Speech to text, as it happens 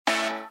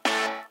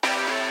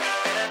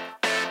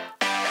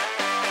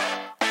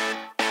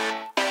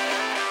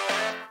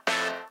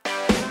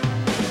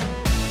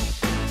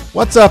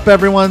What's up,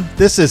 everyone?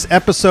 This is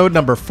episode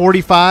number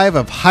 45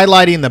 of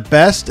Highlighting the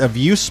Best of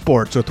Youth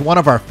Sports with one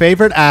of our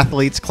favorite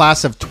athletes,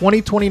 class of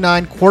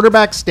 2029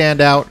 quarterback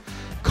standout,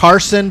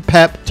 Carson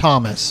Pep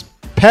Thomas.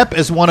 Pep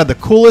is one of the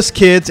coolest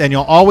kids, and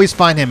you'll always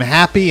find him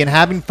happy and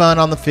having fun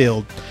on the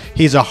field.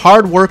 He's a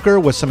hard worker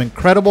with some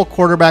incredible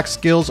quarterback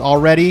skills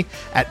already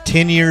at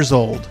 10 years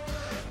old.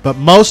 But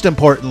most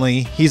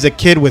importantly, he's a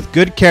kid with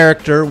good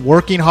character,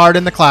 working hard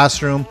in the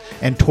classroom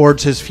and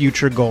towards his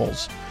future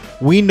goals.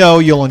 We know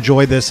you'll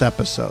enjoy this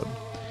episode.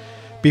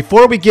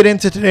 Before we get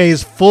into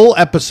today's full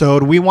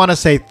episode, we want to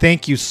say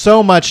thank you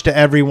so much to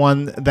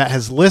everyone that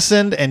has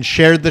listened and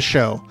shared the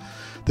show.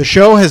 The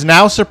show has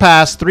now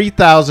surpassed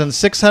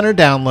 3,600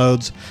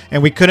 downloads,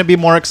 and we couldn't be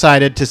more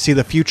excited to see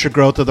the future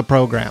growth of the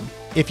program.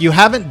 If you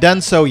haven't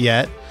done so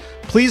yet,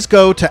 please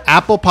go to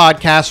Apple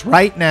Podcasts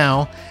right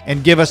now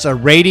and give us a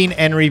rating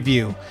and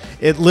review.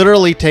 It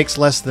literally takes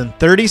less than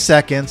 30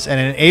 seconds and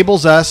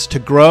enables us to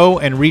grow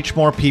and reach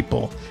more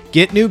people,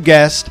 get new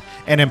guests,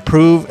 and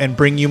improve and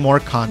bring you more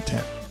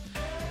content.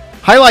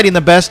 Highlighting the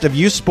Best of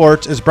Youth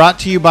Sports is brought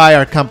to you by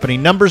our company,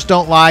 Numbers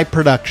Don't Lie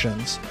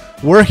Productions.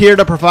 We're here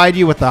to provide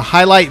you with a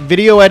highlight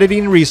video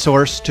editing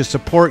resource to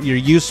support your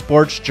youth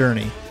sports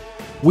journey.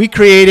 We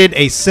created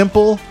a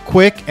simple,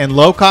 quick, and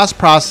low-cost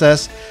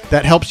process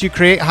that helps you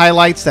create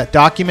highlights that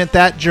document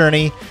that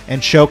journey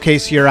and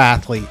showcase your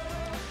athlete.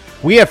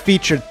 We have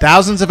featured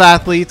thousands of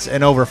athletes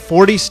in over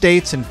 40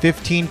 states and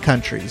 15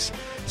 countries.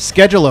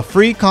 Schedule a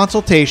free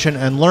consultation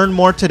and learn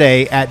more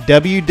today at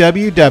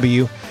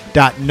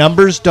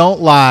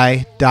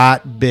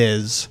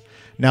www.numbersdon'tlie.biz.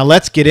 Now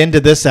let's get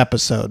into this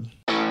episode.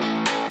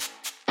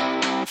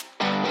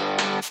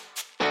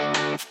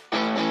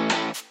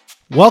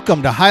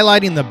 Welcome to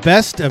Highlighting the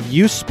Best of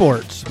Youth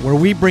Sports, where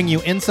we bring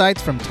you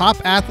insights from top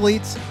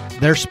athletes,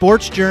 their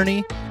sports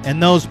journey,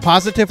 and those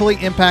positively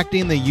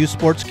impacting the youth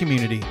sports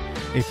community.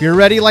 If you're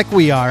ready like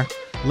we are,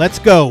 let's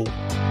go.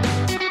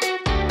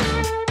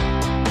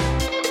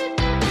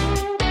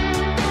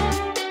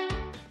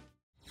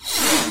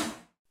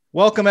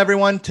 Welcome,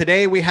 everyone.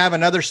 Today we have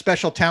another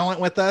special talent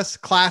with us,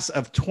 class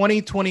of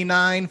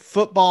 2029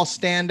 football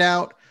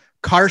standout,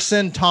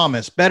 Carson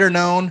Thomas, better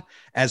known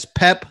as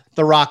Pep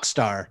the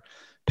Rockstar.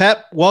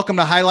 Pep, welcome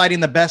to Highlighting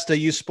the Best of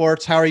Youth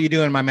Sports. How are you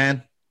doing, my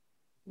man?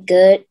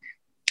 Good.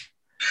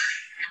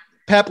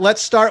 Pep,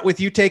 let's start with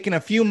you taking a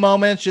few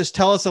moments. Just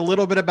tell us a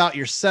little bit about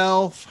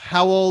yourself,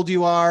 how old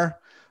you are,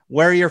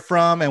 where you're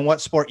from, and what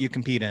sport you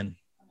compete in.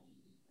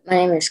 My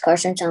name is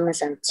Carson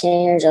Thomas. I'm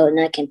 10 years old, and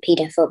I compete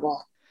in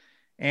football.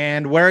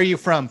 And where are you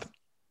from?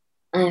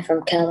 I'm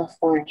from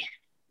California.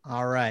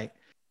 All right.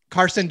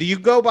 Carson, do you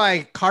go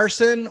by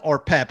Carson or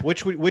Pep?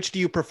 Which do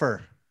you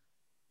prefer?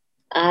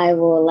 I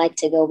would like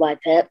to go by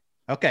Pep.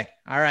 Okay.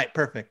 All right.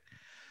 Perfect.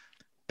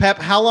 Pep,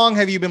 how long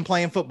have you been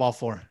playing football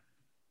for?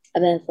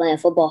 I've been playing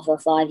football for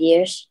 5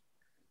 years.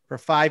 For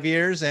 5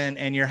 years.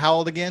 And you're how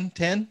old again?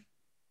 10?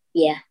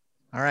 Yeah.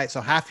 All right.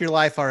 So half your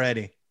life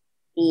already.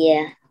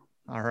 Yeah.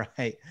 All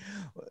right.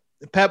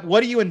 Pep, what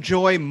do you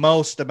enjoy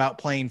most about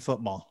playing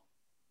football?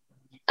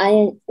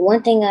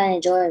 One thing I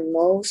enjoy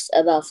most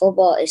about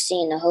football is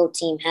seeing the whole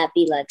team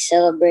happy, like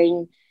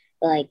celebrating,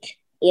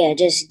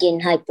 just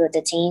getting hyped with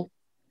the team.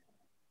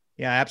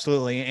 Yeah,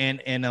 absolutely.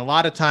 And a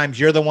lot of times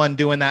you're the one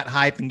doing that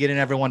hype and getting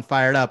everyone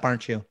fired up,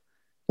 aren't you?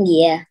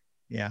 Yeah.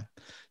 Yeah.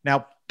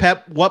 Now,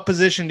 Pep, what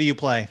position do you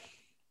play?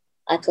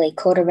 I play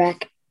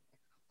quarterback.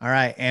 All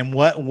right. And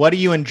what do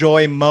you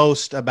enjoy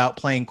most about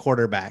playing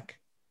quarterback?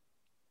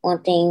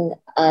 One thing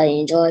I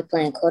enjoy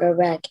playing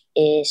quarterback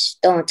is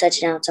throwing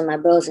touchdowns to my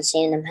bros and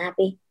seeing them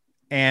happy.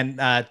 And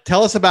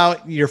tell us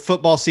about your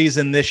football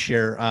season this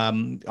year.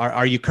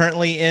 Are you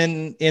currently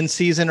in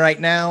season right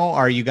now?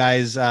 Are you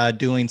guys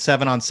doing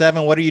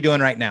 7-on-7? What are you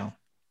doing right now?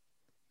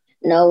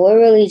 No, we're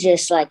really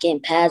just like in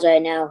pads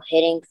right now,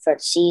 hitting for the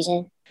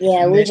season.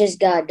 Yeah, we just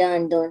got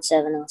done doing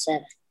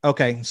 7-on-7.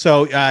 Okay,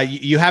 so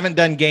you haven't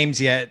done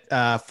games yet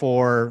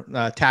for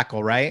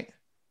tackle, right?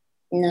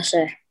 No,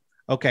 sir.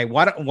 Okay,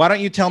 why don't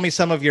you tell me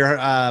some of your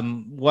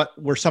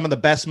what were some of the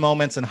best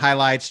moments and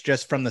highlights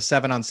just from the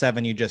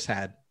 7-on-7 you just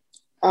had?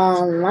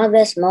 My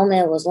best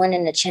moment was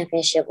winning the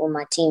championship with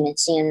my team and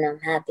seeing them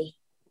happy.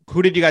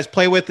 Who did you guys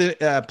play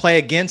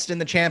against in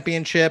the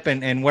championship,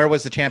 and where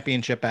was the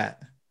championship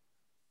at?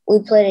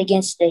 We played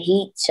against the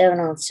Heat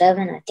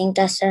 7-on-7. I think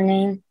that's their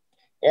name.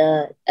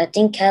 I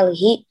think Cali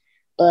Heat.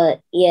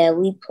 But yeah,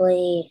 we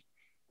played.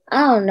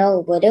 I don't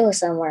know, but it was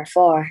somewhere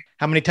far.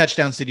 How many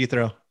touchdowns did you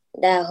throw?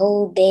 That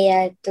whole day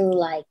I threw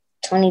like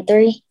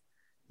 23.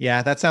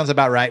 Yeah, that sounds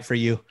about right for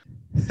you.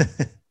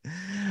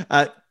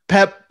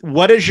 Pep,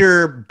 what is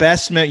your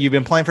best memory? You've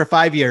been playing for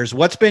 5 years.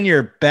 What's been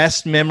your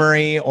best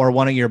memory or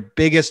one of your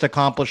biggest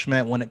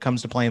accomplishment when it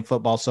comes to playing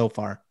football so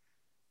far?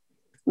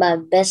 My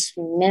best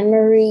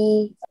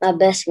memory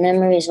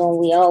is when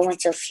we all went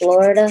to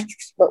Florida,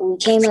 but we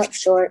came up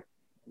short,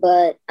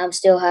 but I'm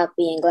still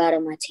happy and glad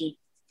of my team.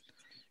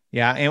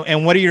 Yeah.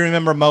 And what do you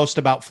remember most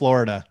about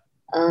Florida?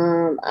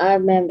 I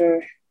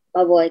remember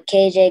my boy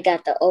KJ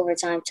got the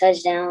overtime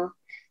touchdown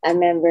I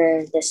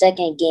remember the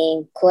second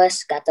game,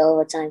 Quest got the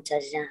overtime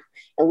touchdown,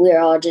 and we were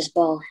all just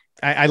balling.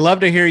 I love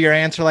to hear your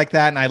answer like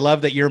that, and I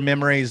love that your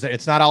memories.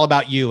 It's not all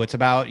about you; it's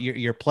about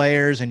your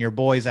players and your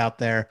boys out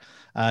there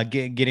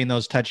getting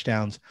those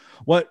touchdowns.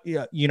 What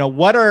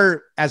what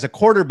are, as a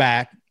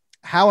quarterback,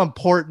 how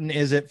important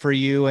is it for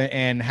you,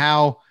 and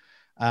how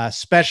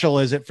special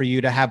is it for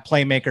you to have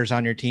playmakers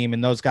on your team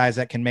and those guys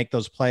that can make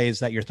those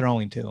plays that you're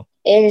throwing to?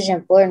 It is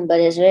important, but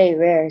it's very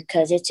rare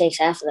because it takes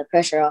half of the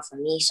pressure off of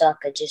me, so I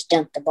could just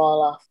dump the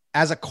ball off.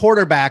 As a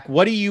quarterback,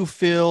 what do you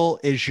feel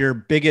is your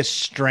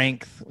biggest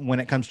strength when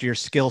it comes to your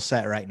skill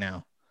set right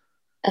now?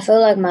 I feel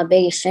like my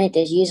biggest strength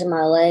is using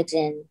my legs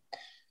and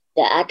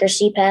the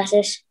accuracy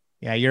passes.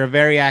 Yeah, you're a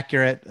very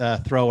accurate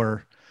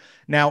thrower.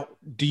 Now,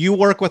 do you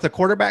work with a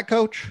quarterback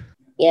coach?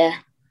 Yeah.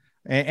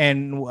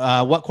 And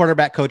what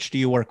quarterback coach do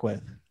you work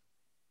with?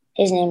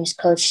 His name is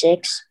Coach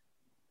Six.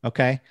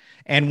 Okay.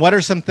 And what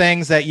are some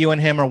things that you and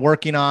him are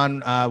working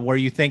on where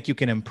you think you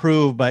can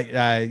improve,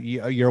 but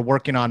you're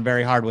working on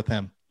very hard with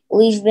him?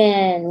 We've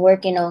been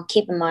working on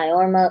keeping my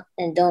arm up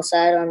and don't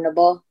sidearm the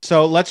ball.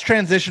 So let's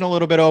transition a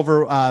little bit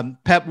over.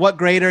 Pep, what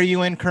grade are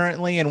you in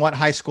currently, and what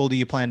high school do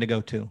you plan to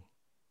go to?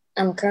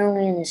 I'm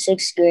currently in the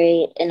 6th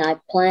grade, and I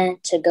plan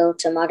to go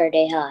to Mater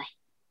Dei High.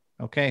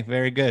 Okay,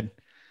 very good.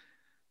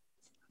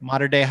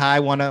 Mater Dei High,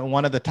 one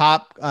of the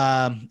top,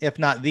 if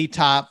not the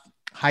top,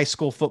 high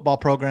school football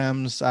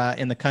programs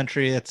in the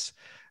country. It's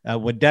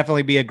would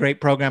definitely be a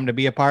great program to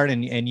be a part,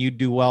 and you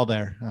do well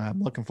there.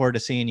 I'm looking forward to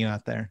seeing you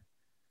out there.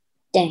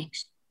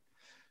 Thanks.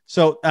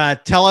 So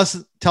tell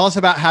us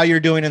about how you're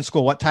doing in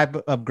school. What type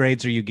of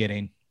grades are you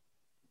getting?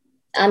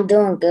 I'm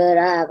doing good.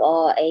 I have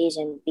all A's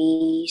and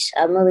B's.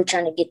 I'm really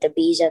trying to get the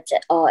B's up to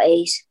all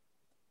A's.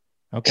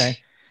 Okay.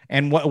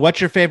 And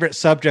what's your favorite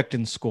subject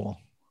in school?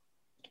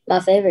 My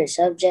favorite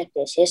subject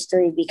is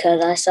history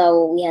because I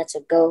saw what we had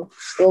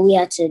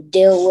to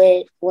deal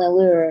with when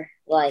we were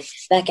like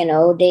back in the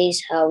old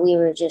days, how we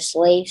were just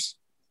slaves.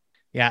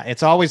 Yeah,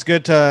 it's always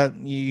good to,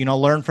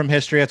 learn from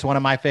history. It's one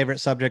of my favorite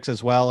subjects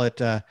as well.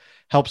 It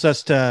helps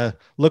us to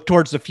look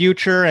towards the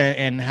future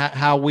and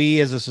how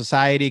we as a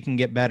society can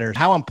get better.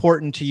 How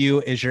important to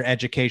you is your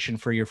education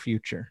for your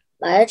future?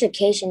 My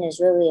education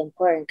is really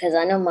important because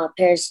I know my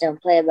parents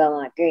don't play about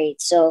my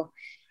grades. So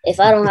if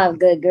I don't have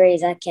good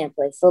grades, I can't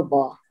play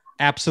football.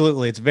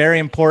 Absolutely. It's very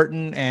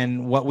important.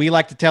 And what we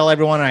like to tell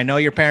everyone, and I know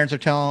your parents are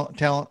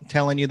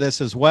telling you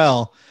this as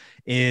well,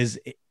 is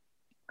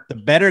the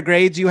better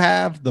grades you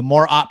have, the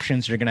more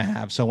options you're going to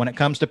have. So when it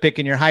comes to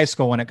picking your high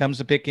school, when it comes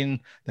to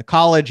picking the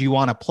college you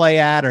want to play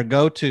at or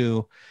go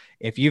to,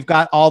 if you've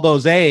got all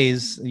those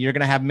A's, you're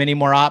going to have many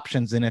more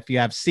options. And if you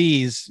have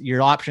C's,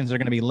 your options are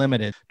going to be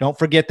limited. Don't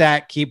forget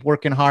that. Keep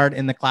working hard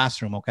in the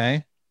classroom.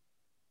 Okay.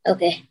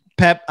 Okay.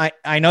 Pep,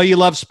 I know you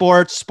love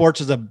sports.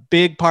 Sports is a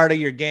big part of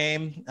your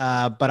game,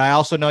 but I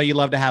also know you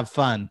love to have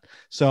fun.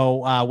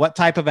 So what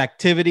type of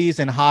activities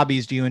and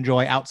hobbies do you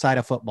enjoy outside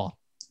of football?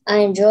 I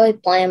enjoy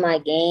playing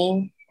the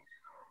game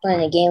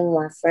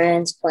with my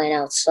friends, playing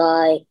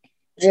outside,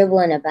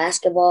 dribbling a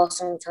basketball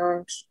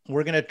sometimes.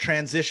 We're going to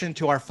transition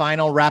to our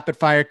final rapid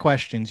fire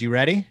questions. You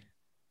ready?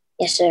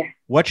 Yes, sir.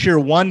 What's your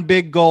one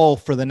big goal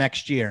for the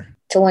next year?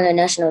 To win a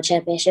national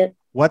championship.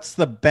 What's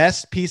the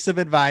best piece of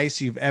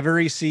advice you've ever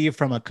received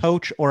from a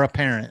coach or a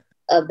parent?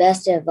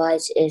 Best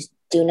advice is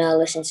do not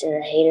listen to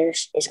the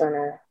haters.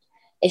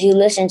 If you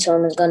listen to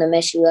them, it's going to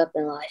mess you up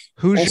in life.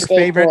 Who's your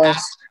favorite?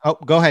 Oh,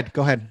 go ahead.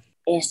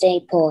 And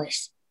stay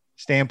poised.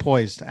 Staying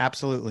poised.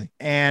 Absolutely.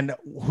 And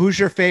who's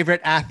your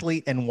favorite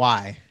athlete and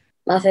why?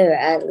 My favorite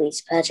athlete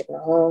is Patrick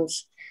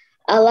Mahomes.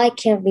 I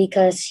like him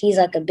because he's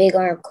like a big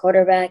arm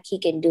quarterback. He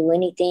can do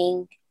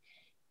anything.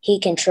 He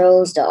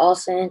controls the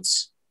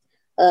offense.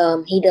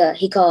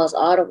 He calls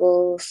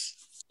audibles.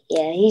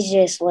 Yeah, he's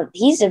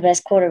the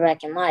best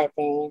quarterback in my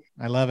opinion.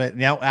 I love it.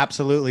 Yeah,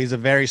 absolutely. He's a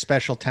very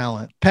special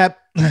talent. Pep,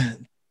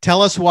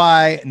 tell us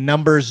why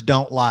numbers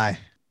don't lie.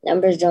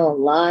 Numbers don't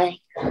lie.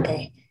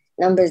 Okay.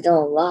 Numbers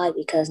don't lie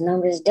because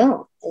numbers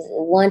don't.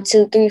 1,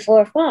 2, 3,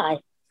 4, 5.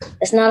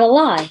 It's not a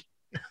lie.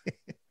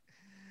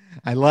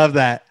 I love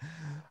that.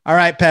 All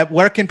right, Pep,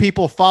 where can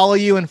people follow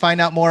you and find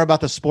out more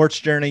about the sports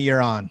journey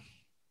you're on?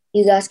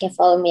 You guys can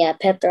follow me at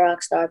Pep the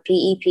Rockstar,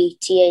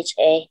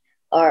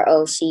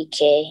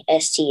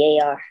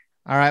 PEPTHAROCKSTAR.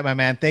 All right, my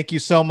man. Thank you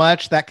so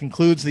much. That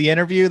concludes the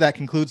interview. That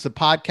concludes the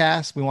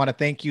podcast. We want to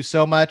thank you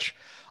so much.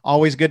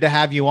 Always good to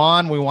have you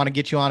on. We want to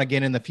get you on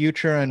again in the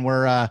future, and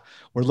we're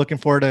looking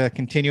forward to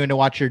continuing to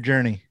watch your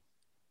journey.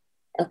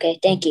 Okay,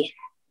 thank you.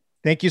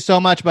 Thank you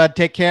so much, bud.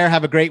 Take care.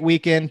 Have a great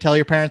weekend. Tell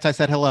your parents I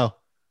said hello.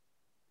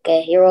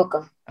 Okay, you're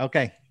welcome.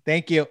 Okay,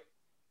 thank you.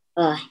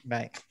 Bye.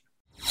 Bye.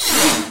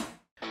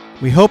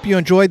 We hope you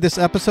enjoyed this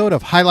episode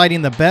of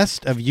Highlighting the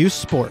Best of Youth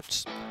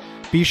Sports.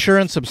 Be sure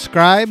and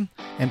subscribe,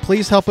 and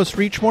please help us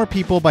reach more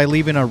people by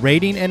leaving a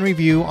rating and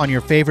review on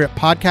your favorite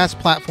podcast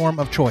platform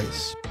of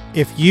choice.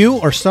 If you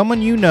or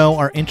someone you know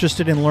are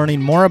interested in learning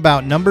more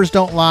about Numbers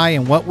Don't Lie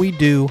and what we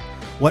do,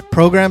 what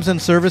programs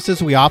and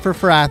services we offer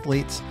for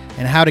athletes,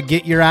 and how to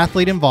get your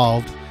athlete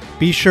involved,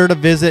 be sure to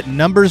visit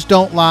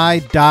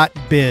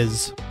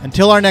numbersdon'tlie.biz.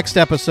 Until our next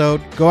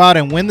episode, go out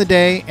and win the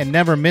day and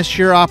never miss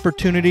your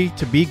opportunity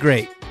to be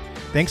great.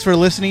 Thanks for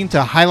listening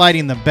to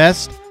Highlighting the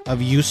Best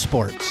of Youth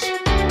Sports.